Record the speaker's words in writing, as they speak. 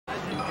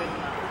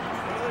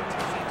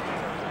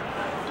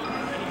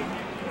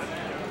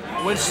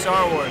Which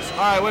Star Wars? All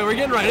right, wait, we're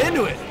getting right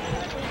into it.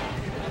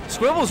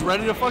 Squibble's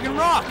ready to fucking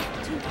rock.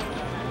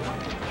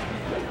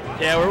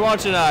 Yeah, we're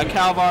watching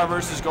Calvar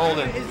versus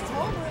Golden. Is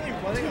Tom really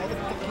running all the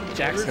fucking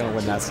Jack's gonna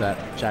win that set.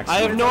 Jack's I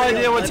have no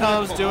idea what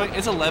Tom's doing.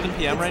 It's 11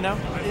 p.m. right now.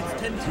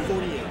 It's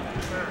 10:48.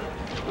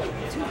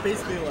 It's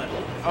basically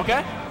 11.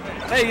 Okay.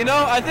 Hey, you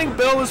know, I think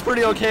Bill was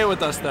pretty okay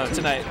with us though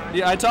tonight.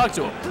 Yeah, I talked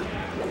to him.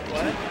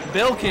 What?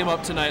 Bill came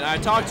up tonight. And I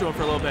talked to him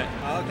for a little bit.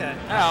 Oh, okay.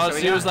 Yeah,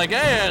 he was like,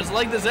 "Hey, it's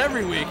like this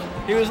every week."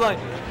 He was like,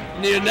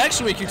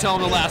 "Next week you tell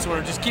him the last one,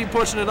 or just keep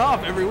pushing it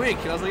off every week."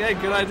 And I was like, "Hey,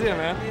 good idea,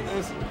 man."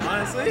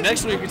 Honestly.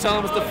 Next week you tell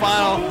him it's the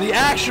final, the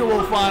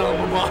actual final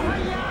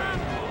MMOM.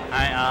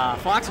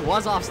 Fox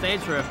was off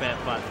stage for a bit,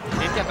 but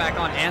did get back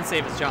on and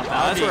save his jump.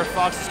 That's where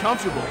Fox is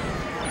comfortable.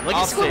 Look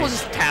at Squibble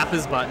just tap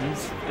his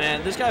buttons.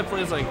 Man, this guy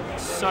plays like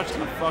such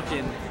a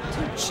fucking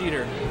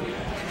cheater.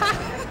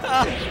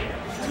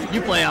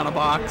 You play on a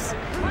box.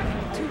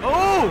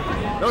 Oh!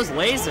 Those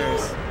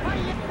lasers.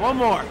 One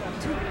more.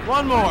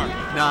 One more.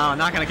 No,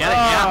 not gonna get it.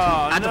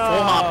 Yeah, had to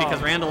full hop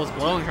because Randall was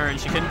blowing her and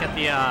she couldn't get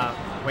the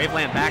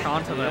waveland back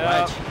onto the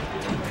ledge.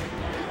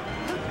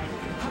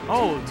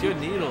 Oh, good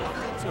needle.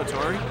 Let's go,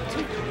 Tori.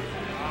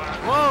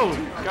 Whoa!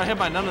 Got hit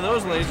by none of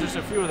those lasers.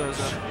 A few of those,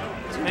 though.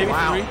 Maybe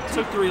three.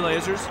 Took 3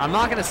 lasers. I'm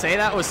not gonna say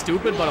that was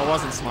stupid, but it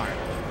wasn't smart.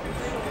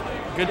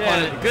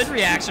 Good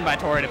reaction by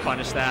Tori to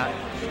punish that.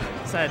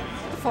 Said,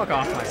 "Fuck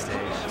off my stage."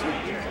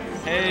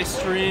 Hey,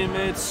 stream,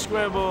 it's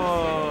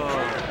Squibble.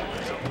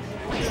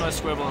 That's my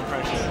Squibble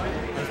impression.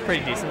 That's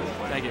pretty decent.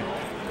 Thank you.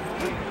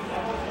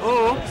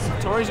 Oh,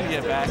 Tori's gonna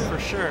get back for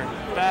sure.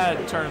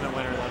 Bad tournament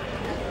winner though.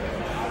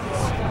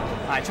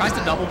 Tries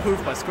to double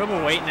poof, but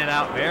Squibble waiting it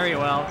out very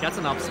well. Gets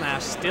an up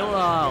smash. Still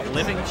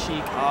living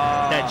Sheik,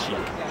 dead Sheik.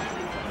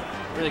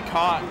 Really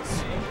caught.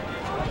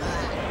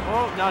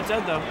 Oh, not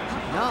dead though.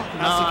 No,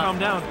 has to calm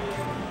down.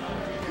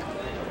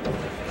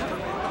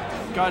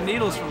 Got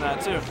needles from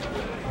that too.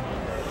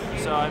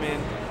 So I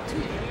mean,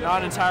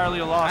 not entirely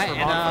a loss for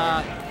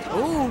Bonfire.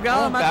 Ooh,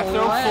 got him back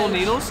throw, full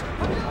needles.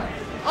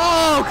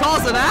 Oh,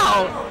 calls it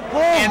out.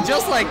 And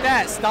just like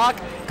that, stock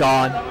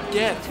gone.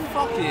 Get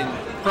fucking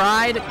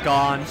pride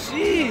gone.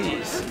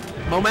 Jeez.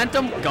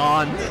 Momentum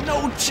gone.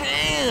 No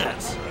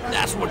chance.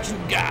 That's what you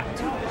got.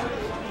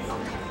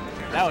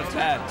 That was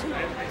bad.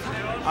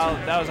 Oh,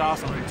 that was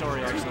awesome,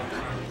 Victoria, actually.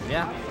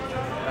 Yeah.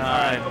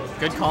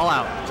 Good call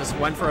out. Just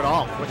went for it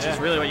all, which is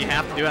really what you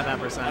have to do at that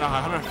percent.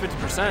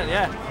 150%,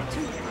 yeah.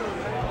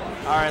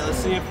 All right, let's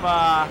see if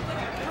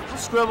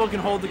Squibble can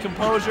hold the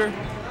composure,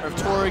 or if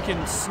Tori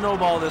can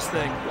snowball this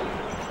thing.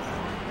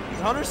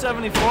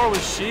 174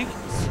 with Sheik.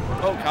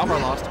 Oh, Calvar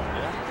lost.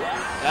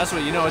 That's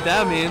what you know what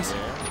that means.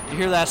 You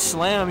hear that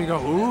slam, you go,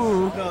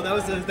 ooh. No, that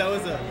was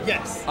a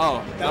yes.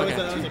 Oh, that okay.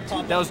 was a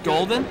pop-up. That was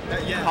Golden?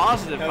 Yeah.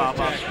 Positive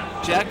pop-up.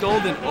 Jack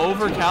Golden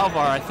over Calvar,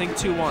 I think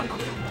 2-1.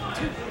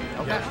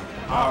 Okay.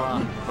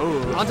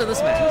 On to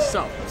this match.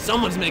 So,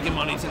 someone's making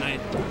money tonight.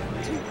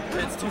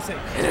 It's too safe.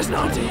 It is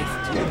not Dave.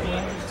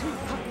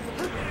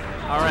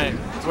 All right,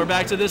 we're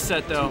back to this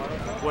set though,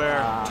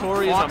 where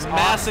Tori is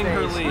amassing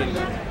her lead.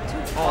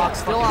 Fox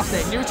still off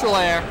stage. Neutral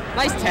air.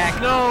 Nice tech.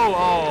 No.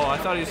 Oh, I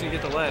thought he was gonna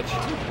get the ledge.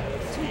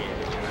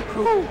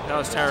 Whew. That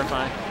was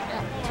terrifying.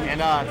 And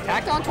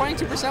tacked on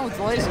 22% with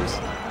the lasers.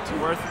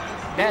 Worth.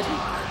 Dead.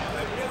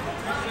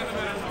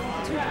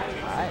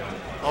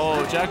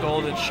 Oh, Jack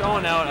Golden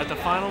showing out at the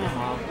final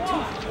MMOM.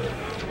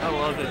 I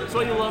loved it. It's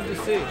what you love to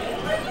see.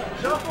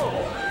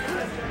 Shuffle.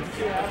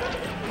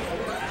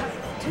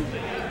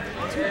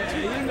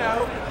 You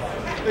know.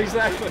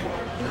 Exactly.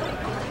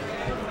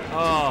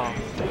 Oh,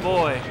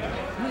 boy.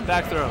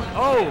 Back throw.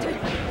 Oh,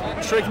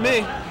 trick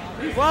me.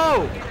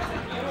 Whoa.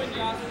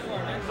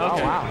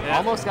 Okay. Oh wow! Yeah.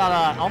 Almost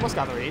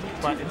got the read,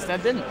 but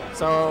instead didn't.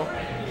 So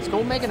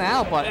School making it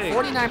out, but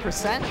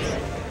 49%.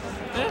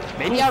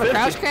 Maybe out of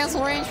crouch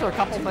cancel range for a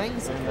couple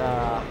things, and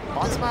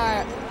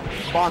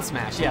Bon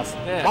Smash, yes.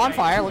 Yeah.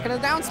 Bonfire looking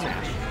at down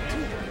smash.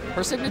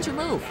 Her signature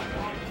move.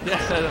 Yeah,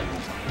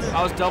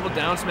 I was double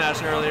down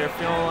smashing earlier,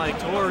 feeling like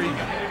Tori.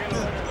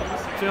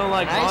 Feeling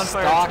like nice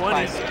Bonfire 20.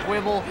 By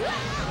Squibble.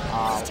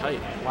 It's tight.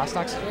 Last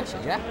stock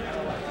situation, yeah.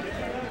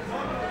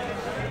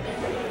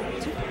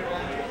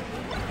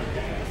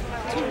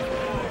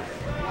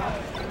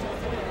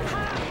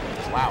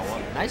 Wow,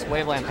 nice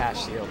waveland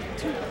patch shield.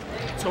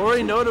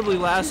 Tori notably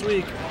last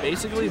week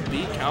basically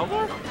beat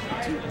Calvar,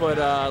 but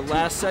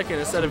last second,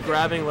 instead of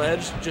grabbing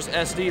ledge, just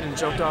SD'd and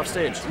jumped off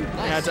stage.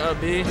 Nice. Had to up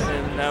B,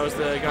 and that was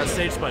got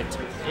stage spiked.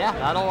 Yeah,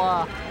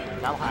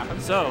 that'll happen.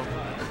 So,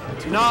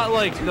 not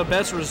like the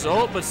best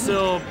result, but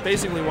still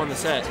basically won the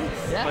set.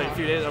 Yeah. Like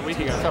a week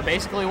ago. So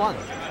basically won,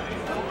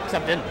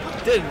 except didn't.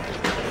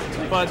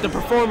 But the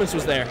performance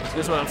was there.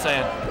 Is what I'm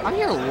saying. I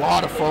hear a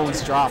lot of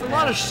phones drop. A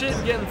lot of shit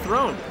getting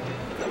thrown.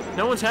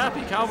 No one's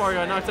happy. Calvar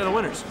got knocked out of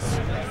winners.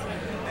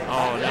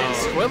 Oh no. And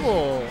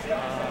Squibble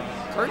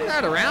turned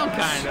that around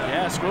kind of.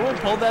 Yeah, Squibble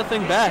pulled that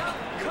thing back.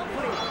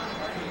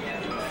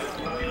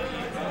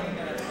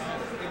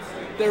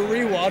 They're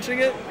re-watching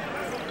it.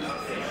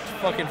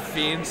 Fucking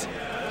fiends.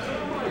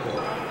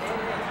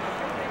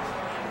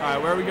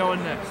 right, where are we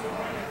going next?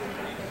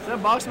 Is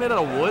that box made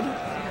out of wood?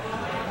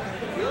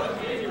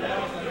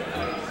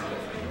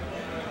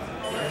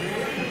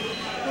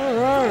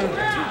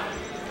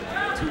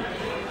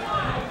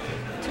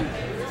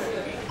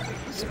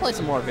 Let's play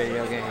some more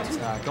video games.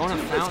 Going to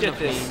Fountain of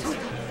Fiends.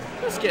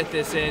 Let's get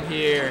this in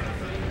here.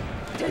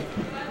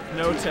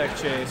 No tech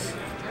chase.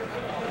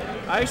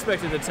 I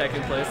expected the tech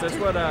in place. That's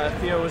what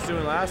Theo was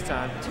doing last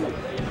time.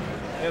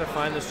 I gotta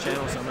find this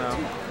channel somehow.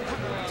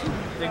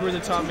 Think we're the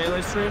top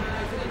melee stream?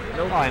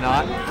 Nope. Probably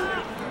not.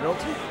 Nope.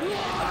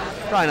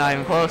 Probably not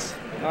even close.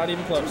 Not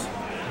even close.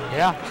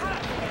 Yeah.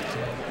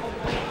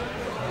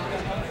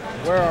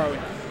 Where are we?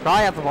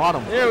 Probably at the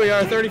bottom. There we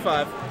are,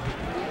 35.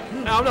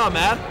 No, I'm not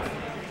mad.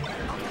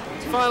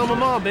 Final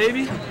mama,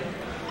 baby.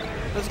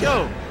 Let's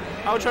go.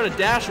 I would try to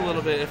dash a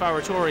little bit if I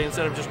were Tori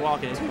instead of just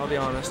walking, I'll be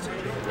honest.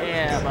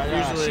 Yeah, but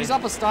usually she's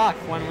up a stock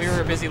when we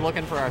were busy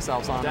looking for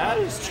ourselves on that.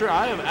 That is true.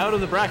 I am out of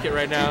the bracket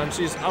right now, and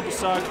she's up a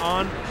stock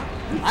on.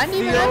 I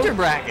didn't even enter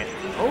bracket.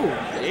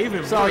 Oh, even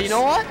worse. So, you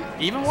know what?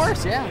 Even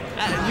worse, yeah.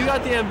 You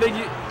got the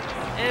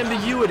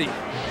ambiguity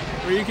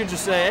where you can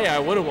just say, hey, I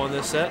would have won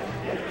this set.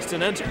 Just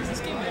didn't enter. Is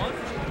this game 1?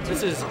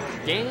 This is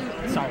game.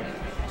 Sorry.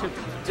 2.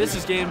 This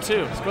is game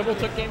 2. Squible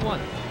took game 1.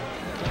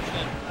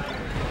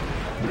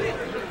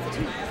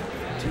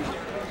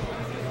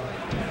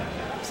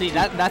 See,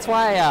 that's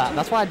why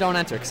I don't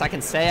enter, because I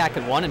can say I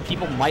could win and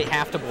people might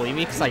have to believe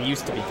me because I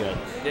used to be good.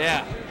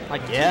 Yeah.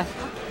 Like, yeah,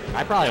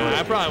 I probably would.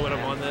 I probably would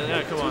have won that.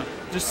 Yeah, come on.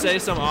 Just say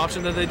some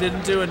option that they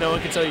didn't do and no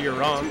one can tell you you're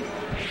wrong.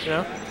 You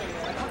know?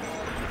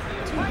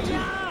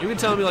 You can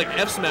tell me like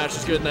F smash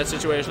is good in that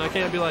situation. I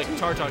can't be like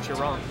Tartox, you're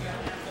wrong.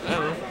 I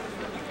don't know.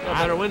 Got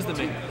better wins than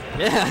me.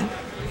 Yeah.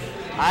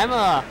 I'm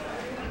a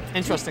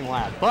interesting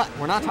lad, but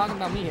we're not talking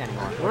about me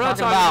anymore. We're not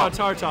talking about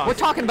Tartox. We're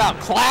talking about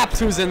Claps,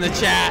 who's in the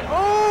chat.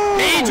 Oh!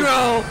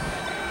 Pedro!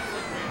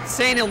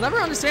 Saying he'll never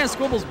understand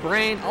Squibble's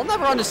brain. I'll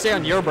never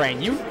understand your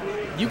brain. You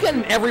get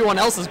in everyone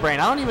else's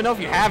brain. I don't even know if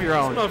you have your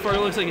own. This motherfucker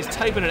looks like he's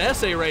typing an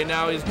essay right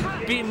now. He's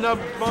beating up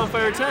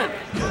bonfire10.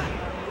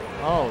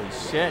 Holy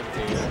shit,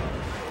 dude.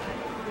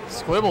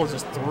 Squibble's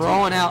just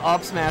throwing out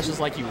up smashes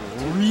like you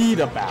read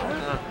about.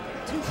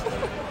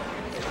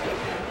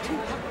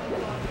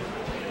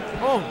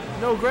 Oh,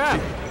 no grab.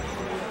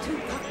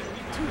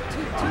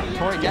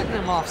 Tori getting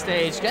him off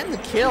stage, getting the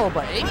kill,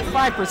 but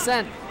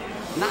 85%,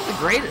 not the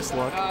greatest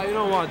look. You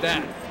don't want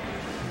that.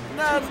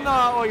 That's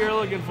not what you're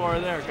looking for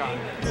there, God.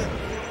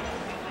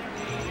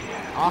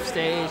 Off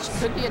stage,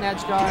 could be an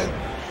edge guard.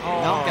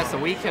 Oh. No, gets the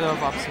weak hit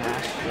of up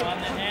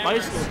smash.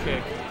 Bicycle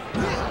kick.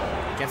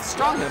 Gets a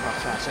strong hit of up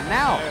smash, and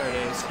now there it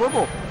is.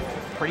 Squibble,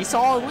 pretty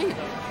solid lead.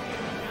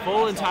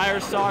 Full entire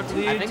stock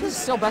lead. I think this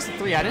is still best of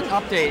 3. I didn't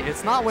update.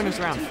 It's not winners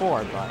round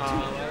 4, but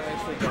I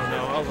actually don't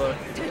know. I'll look.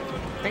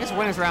 I think it's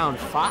winners round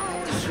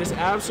 5. This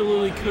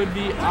absolutely could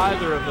be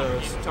either of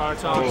those.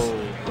 Tartox. Oh.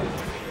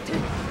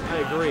 I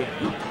agree.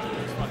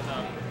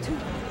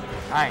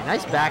 All right,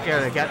 nice back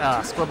air to get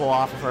Squibble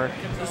off of her.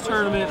 This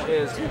tournament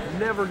is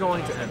never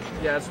going to end.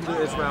 Yeah, it's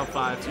round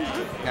 5.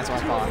 That's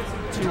what I thought.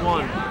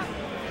 2-1.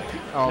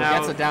 Oh, now,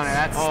 gets it down there.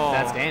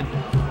 That's game.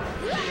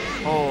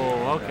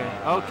 Oh, okay.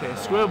 Okay,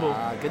 Squibble.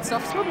 Good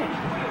stuff, Squibble.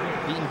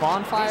 Beating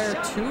Bonfire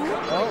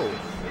 2-0.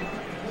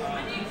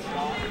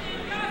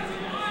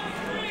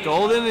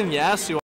 Golden and Yasu